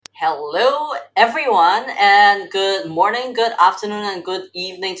Hello, everyone, and good morning, good afternoon, and good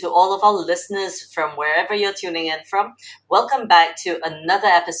evening to all of our listeners from wherever you're tuning in from. Welcome back to another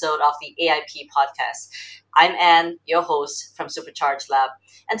episode of the AIP podcast. I'm Anne, your host from Supercharge Lab,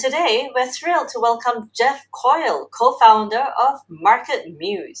 and today we're thrilled to welcome Jeff Coyle, co-founder of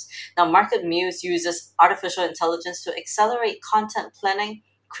MarketMuse. Now, MarketMuse uses artificial intelligence to accelerate content planning,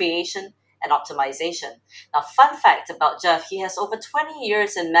 creation, and optimization. Now, fun fact about Jeff, he has over 20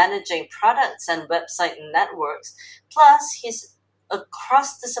 years in managing products and website networks. Plus, he's a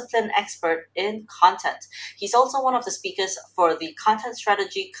cross-discipline expert in content. He's also one of the speakers for the Content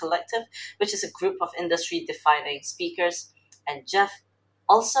Strategy Collective, which is a group of industry-defining speakers. And Jeff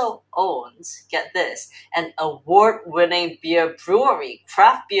also owns, get this, an award-winning beer brewery,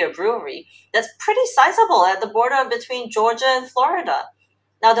 craft beer brewery, that's pretty sizable at the border between Georgia and Florida.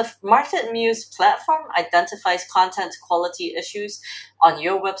 Now, the MarketMuse platform identifies content quality issues on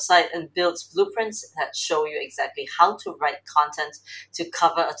your website and builds blueprints that show you exactly how to write content to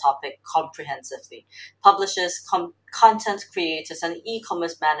cover a topic comprehensively. Publishers, content creators, and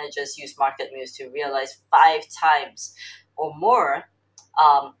e-commerce managers use MarketMuse to realize 5 times or more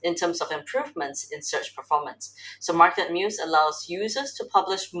in terms of improvements in search performance. So MarketMuse allows users to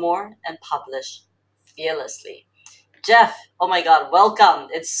publish more and publish fearlessly. Jeff, oh my God, welcome.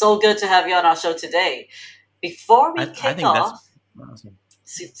 It's so good to have you on our show today. Before we I kick think off, that's awesome.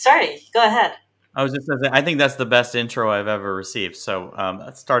 sorry, go ahead. I was just going to say, I think that's the best intro I've ever received. So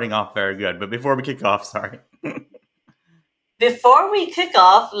that's starting off very good. But before we kick off, sorry. Before we kick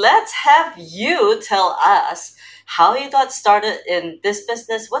off, let's have you tell us how you got started in this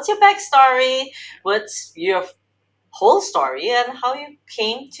business. What's your backstory? What's your whole story? And how you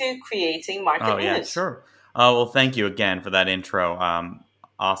came to creating Market Oh, yeah, News? sure. Well, thank you again for that intro.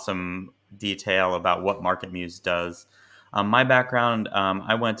 Awesome detail about what MarketMuse does. My background,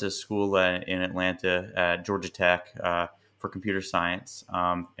 I went to school in Atlanta at Georgia Tech for computer science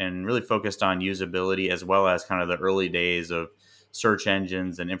and really focused on usability as well as kind of the early days of search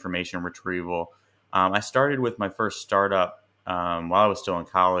engines and information retrieval. I started with my first startup while I was still in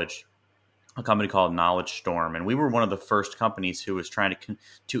college, a company called Knowledge Storm, and we were one of the first companies who was trying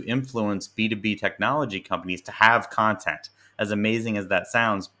to influence B2B technology companies to have content. As amazing as that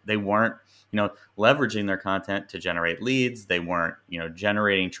sounds, they weren't, leveraging their content to generate leads. They weren't,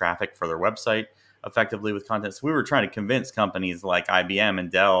 generating traffic for their website effectively with content. So we were trying to convince companies like IBM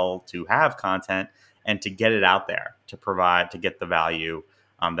and Dell to have content and to get it out there to get the value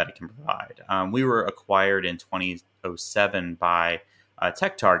that it can provide. We were acquired in 2007 by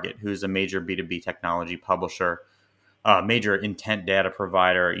Tech Target, who's a major B2B technology publisher, major intent data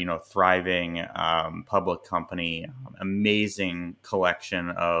provider, thriving public company, amazing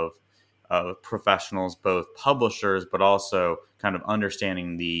collection of professionals, both publishers, but also kind of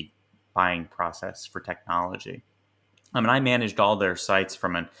understanding the buying process for technology. I managed all their sites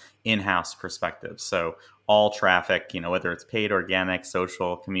from an in-house perspective. So all traffic, whether it's paid, organic,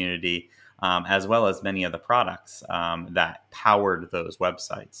 social, community, as well as many of the products that powered those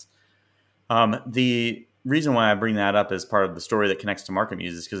websites. The reason why I bring that up as part of the story that connects to MarketMuse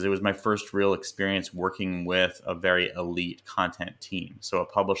is because it was my first real experience working with a very elite content team. So a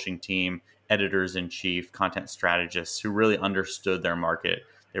publishing team, editors-in-chief, content strategists who really understood their market.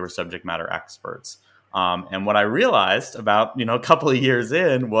 They were subject matter experts. And what I realized about, a couple of years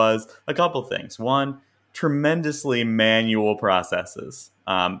in was a couple things. One, tremendously manual processes.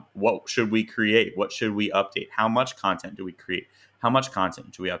 What should we create? What should we update? How much content do we create? How much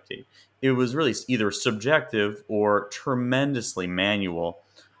content do we update? It was really either subjective or tremendously manual.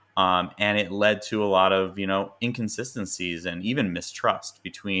 And it led to a lot of, inconsistencies and even mistrust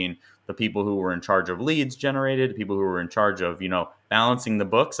between the people who were in charge of leads generated, people who were in charge of, balancing the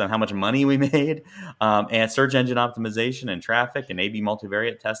books on how much money we made, and search engine optimization and traffic and A/B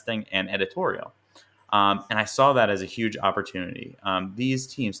multivariate testing and editorial. And I saw that as a huge opportunity. These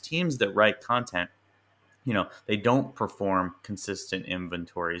teams that write content, they don't perform consistent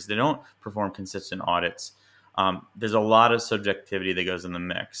inventories. They don't perform consistent audits. There's a lot of subjectivity that goes in the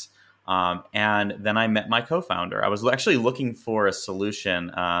mix. And then I met my co-founder. I was actually looking for a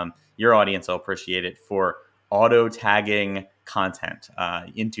solution. Your audience will appreciate it, for auto tagging content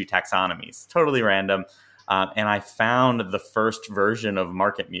into taxonomies. Totally random. And I found the first version of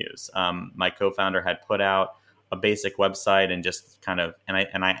MarketMuse. My co-founder had put out a basic website and just kind of,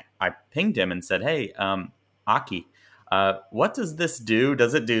 I pinged him and said, "Hey, Aki, what does this do?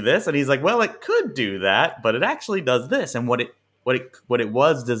 Does it do this?" And he's like, "Well, it could do that, but it actually does this." And what it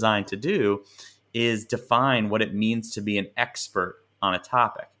was designed to do is define what it means to be an expert on a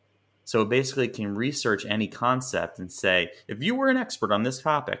topic. So it basically can research any concept and say, if you were an expert on this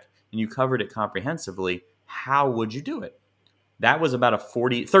topic and you covered it comprehensively, how would you do it? That was about a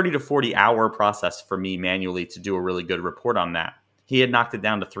 30 to 40 hour process for me manually to do a really good report on that. He had knocked it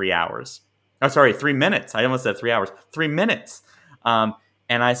down to 3 hours. Oh, sorry, 3 minutes. I almost said 3 hours. 3 minutes. Um,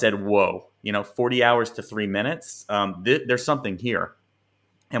 and I said, whoa, 40 hours to 3 minutes. There's something here.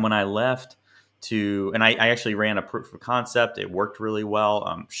 And when I left I actually ran a proof of concept. It worked really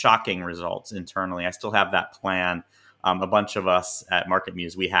well. Shocking results internally. I still have that plan. A bunch of us at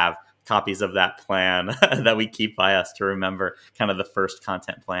MarketMuse, we have copies of that plan that we keep by us to remember kind of the first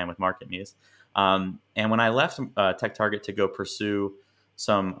content plan with MarketMuse. And when I left TechTarget to go pursue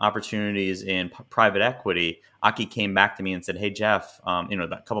some opportunities in private equity, Aki came back to me and said, "Hey, Jeff, a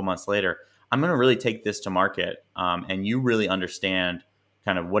couple months later, I'm going to really take this to market, and you really understand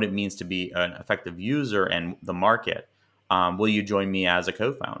kind of what it means to be an effective user and the market. Will you join me as a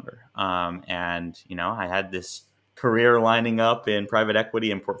co-founder?" And I had this career lining up in private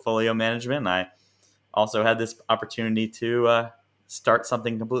equity and portfolio management. And I also had this opportunity to start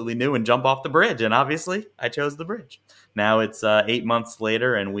something completely new and jump off the bridge. And obviously, I chose the bridge. Now it's 8 months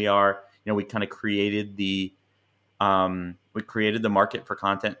later, and we kind of created the market for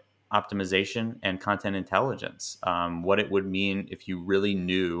content optimization and content intelligence. What it would mean if you really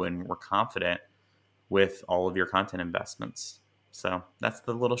knew and were confident with all of your content investments. So that's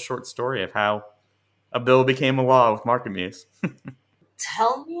the little short story of how a bill became a law with MarketMuse.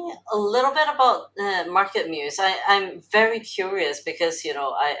 Tell me a little bit about MarketMuse. I'm very curious because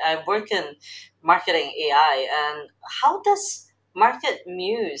I work in marketing AI, and how does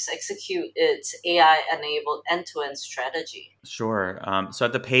MarketMuse execute its AI enabled end to end strategy? Sure. So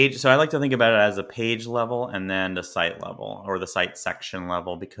at the page, so I like to think about it as a page level and then the site level or the site section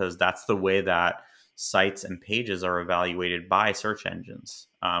level, because that's the way that sites and pages are evaluated by search engines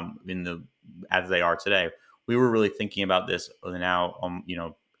as they are today. We were really thinking about this now,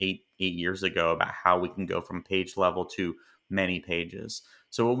 8 years ago, about how we can go from page level to many pages.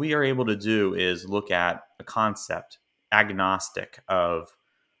 So what we are able to do is look at a concept agnostic of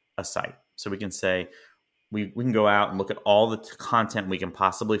a site. So we can say, we can go out and look at all the content we can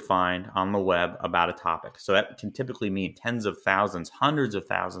possibly find on the web about a topic. So that can typically mean tens of thousands, hundreds of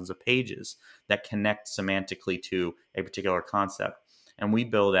thousands of pages that connect semantically to a particular concept. And we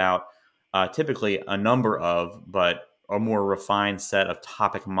build out typically a number of, but a more refined set of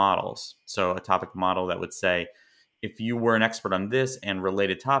topic models. So a topic model that would say, if you were an expert on this and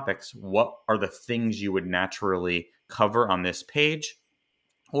related topics, what are the things you would naturally cover on this page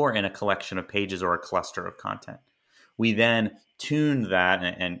or in a collection of pages or a cluster of content? We then tune that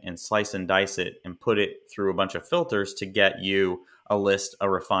and slice and dice it and put it through a bunch of filters to get you a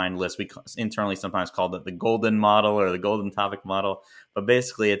refined list. We internally sometimes call it the golden model or the golden topic model, but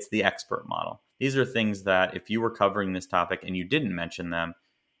basically it's the expert model. These are things that if you were covering this topic and you didn't mention them,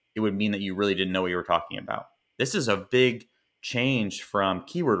 it would mean that you really didn't know what you were talking about. This is a big change from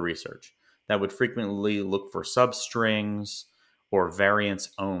keyword research that would frequently look for substrings or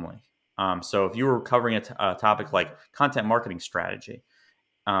variants only. So if you were covering a topic like content marketing strategy,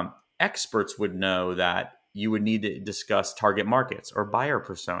 experts would know that you would need to discuss target markets or buyer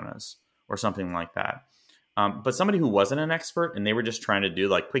personas or something like that. But somebody who wasn't an expert and they were just trying to do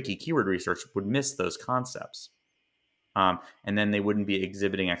like quickie keyword research would miss those concepts. And then they wouldn't be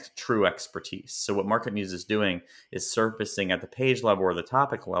exhibiting true expertise. So what MarketMuse is doing is surfacing at the page level or the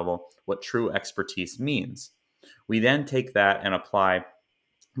topic level what true expertise means. We then take that and apply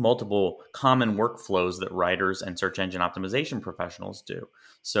multiple common workflows that writers and search engine optimization professionals do.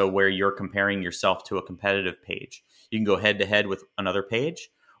 So where you're comparing yourself to a competitive page, you can go head to head with another page,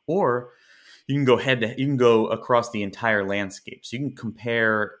 or you can go across the entire landscape. So you can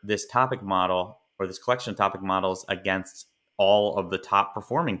compare this topic model or this collection of topic models against all of the top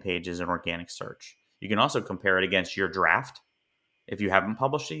performing pages in organic search. You can also compare it against your draft if you haven't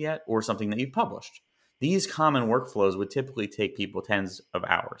published it yet, or something that you've published. These common workflows would typically take people tens of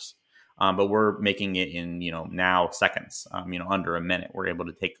hours, but we're making it in now seconds, under a minute. We're able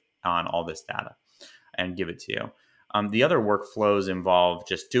to take on all this data and give it to you. The other workflows involve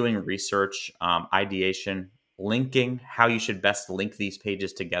just doing research, ideation, linking, how you should best link these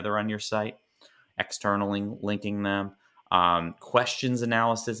pages together on your site, externally linking them, questions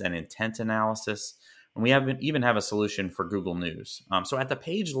analysis and intent analysis. And we even have a solution for Google News. So at the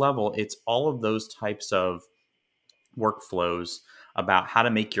page level, it's all of those types of workflows about how to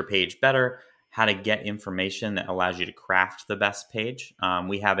make your page better, how to get information that allows you to craft the best page.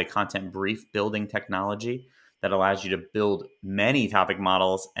 We have a content brief building technology that allows you to build many topic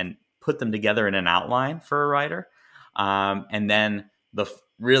models and put them together in an outline for a writer. And then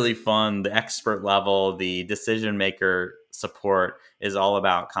really fun. The expert level, the decision maker support is all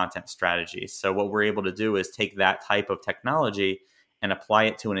about content strategy. So what we're able to do is take that type of technology and apply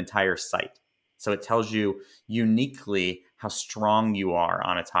it to an entire site. So it tells you uniquely how strong you are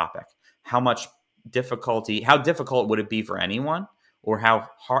on a topic, how difficult would it be for anyone, or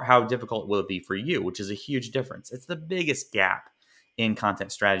how difficult will it be for you, which is a huge difference. It's the biggest gap in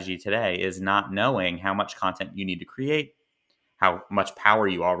content strategy today, is not knowing how much content you need to create, how much power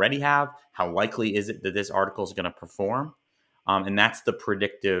you already have, how likely is it that this article is going to perform. And that's the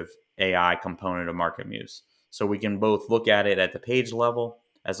predictive AI component of MarketMuse. So we can both look at it at the page level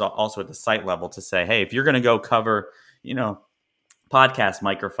as also at the site level to say, hey, if you're going to go cover, podcast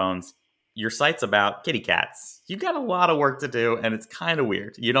microphones, your site's about kitty cats. You've got a lot of work to do, and it's kind of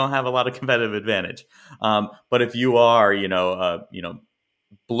weird. You don't have a lot of competitive advantage. But if you are,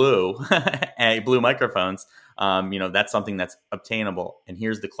 blue, blue microphones, that's something that's obtainable. And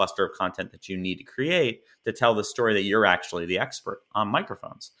here's the cluster of content that you need to create to tell the story that you're actually the expert on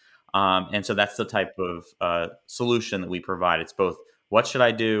microphones. And so that's the type of solution that we provide. It's both what should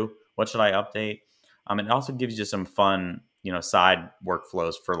I do, what should I update. It also gives you some fun, side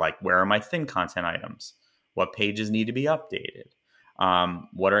workflows for like, where are my thin content items? What pages need to be updated?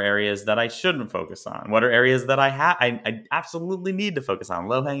 What are areas that I shouldn't focus on? What are areas that I absolutely need to focus on?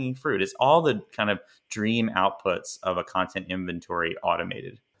 Low hanging fruit. It's all the kind of dream outputs of a content inventory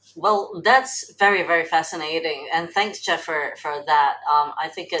automated. Well, that's very, very fascinating. And thanks, Jeff, for that. I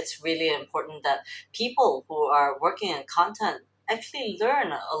think it's really important that people who are working in content actually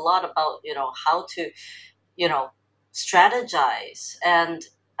learn a lot about, how to, you know, strategize. And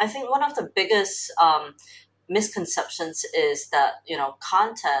I think one of the biggest misconceptions is that,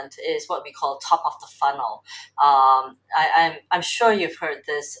 content is what we call top of the funnel. I'm sure you've heard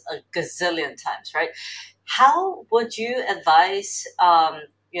this a gazillion times, right? How would you advise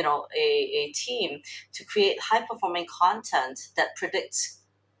a team to create high performing content that predicts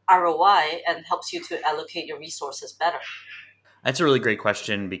ROI and helps you to allocate your resources better? That's a really great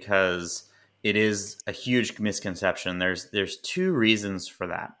question, because it is a huge misconception. There's two reasons for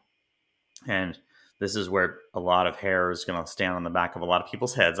that. And this is where a lot of hair is going to stand on the back of a lot of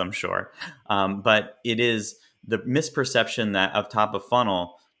people's heads, I'm sure. But it is the misperception that of top of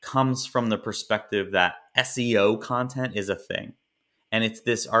funnel comes from the perspective that SEO content is a thing. And it's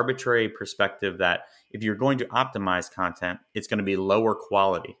this arbitrary perspective that if you're going to optimize content, it's going to be lower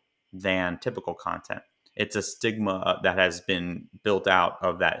quality than typical content. It's a stigma that has been built out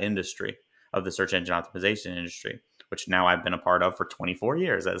of that industry, of the search engine optimization industry, which now I've been a part of for 24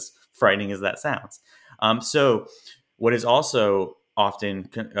 years, as frightening as that sounds. So what is also often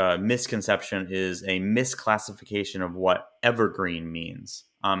misconception is a misclassification of what evergreen means.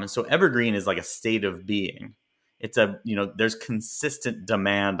 And so evergreen is like a state of being. It's there's consistent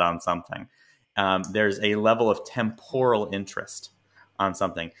demand on something. There's a level of temporal interest on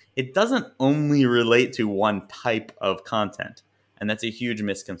something. It doesn't only relate to one type of content. And that's a huge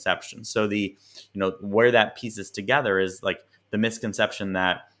misconception. So where that pieces together is like the misconception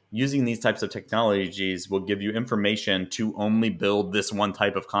that using these types of technologies will give you information to only build this one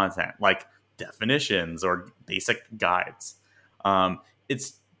type of content, like definitions or basic guides.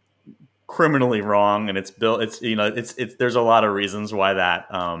 It's criminally wrong, and it's built. It's there's a lot of reasons why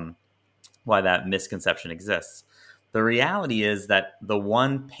that misconception exists. The reality is that the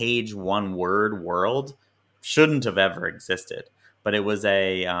one page, one word world shouldn't have ever existed. But it was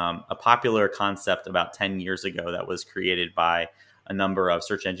a popular concept about 10 years ago that was created by a number of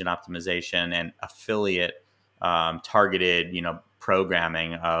search engine optimization and affiliate targeted,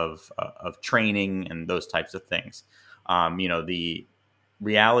 programming of training and those types of things. The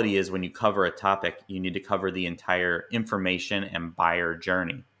reality is when you cover a topic, you need to cover the entire information and buyer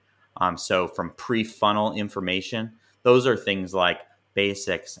journey. So from pre-funnel information, those are things like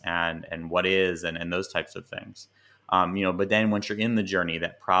basics and what is and those types of things. But then once you're in the journey,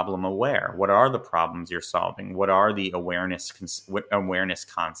 that problem aware, what are the problems you're solving? What are the awareness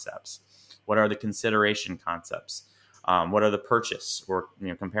concepts? What are the consideration concepts? What are the purchase or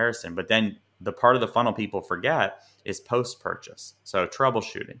comparison? But then the part of the funnel people forget is post-purchase. So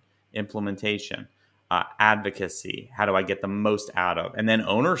troubleshooting, implementation, advocacy. How do I get the most out of? And then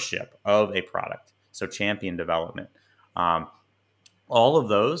ownership of a product. So champion development. All of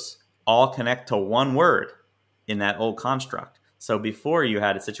those all connect to one word in that old construct. So before, you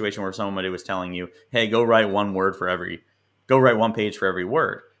had a situation where somebody was telling you, hey, go write one page for every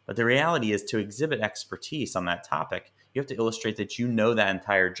word. But the reality is, to exhibit expertise on that topic, you have to illustrate that you know that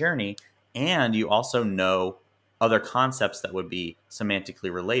entire journey, and you also know other concepts that would be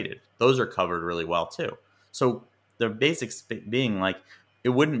semantically related. Those are covered really well too. So the basics being like, it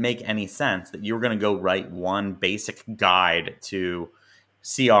wouldn't make any sense that you were going to go write one basic guide to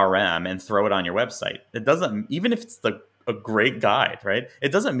CRM and throw it on your website. It doesn't, even if it's a great guide, right?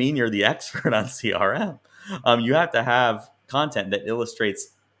 It doesn't mean you're the expert on CRM. You have to have content that illustrates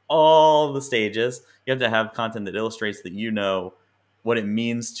all the stages. You have to have content that illustrates that you know what it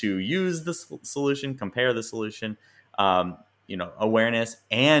means to use the solution, compare the solution, awareness,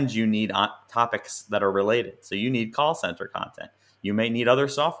 and you need topics that are related. So you need call center content. You may need other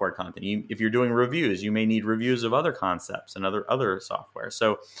software content. If you're doing reviews, you may need reviews of other concepts and other software.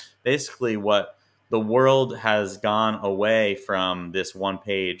 So basically, what the world has gone away from this one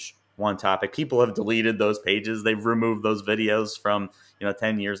page, one topic. People have deleted those pages. They've removed those videos from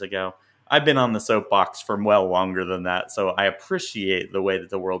 10 years ago. I've been on the soapbox for well longer than that, so I appreciate the way that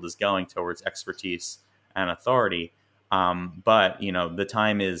the world is going towards expertise and authority. But the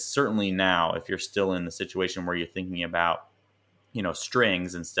time is certainly now. If you're still in the situation where you're thinking about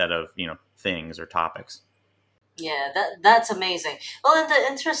strings instead of things or topics. Yeah, that's amazing. Well, in the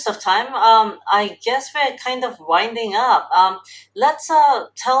interest of time, I guess we're kind of winding up. Let's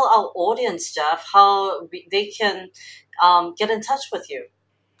tell our audience, Jeff, how they can get in touch with you.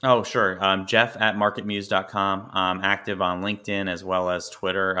 Oh, sure. Jeff at marketmuse.com. I'm active on LinkedIn as well as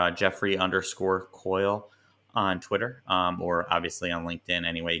Twitter, Jeffrey underscore Coyle on Twitter, or obviously on LinkedIn.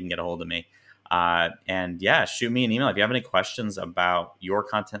 Anyway, you can get a hold of me. And yeah, shoot me an email if you have any questions about your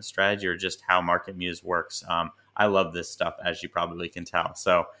content strategy or just how MarketMuse works. I love this stuff, as you probably can tell.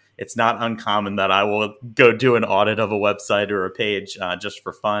 So it's not uncommon that I will go do an audit of a website or a page just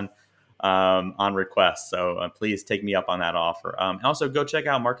for fun on request. So please take me up on that offer. And also go check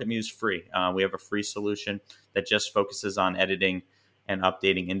out MarketMuse free. We have a free solution that just focuses on editing and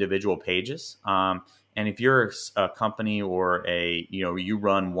updating individual pages. And if you're a company or you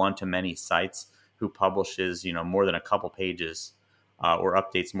run one to many sites who publishes, more than a couple pages or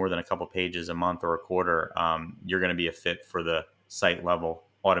updates more than a couple pages a month or a quarter, you're going to be a fit for the site level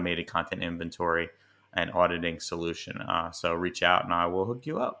automated content inventory and auditing solution. So reach out and I will hook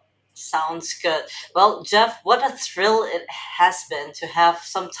you up. Sounds good. Well, Jeff, what a thrill it has been to have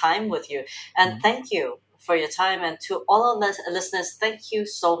some time with you. And Mhm. thank you for your time. And to all of the listeners, thank you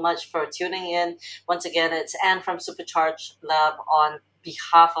so much for tuning in. Once again, it's Anne from Supercharge Lab on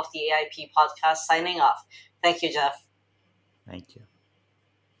behalf of the AIP podcast signing off. Thank you, Jeff. Thank you.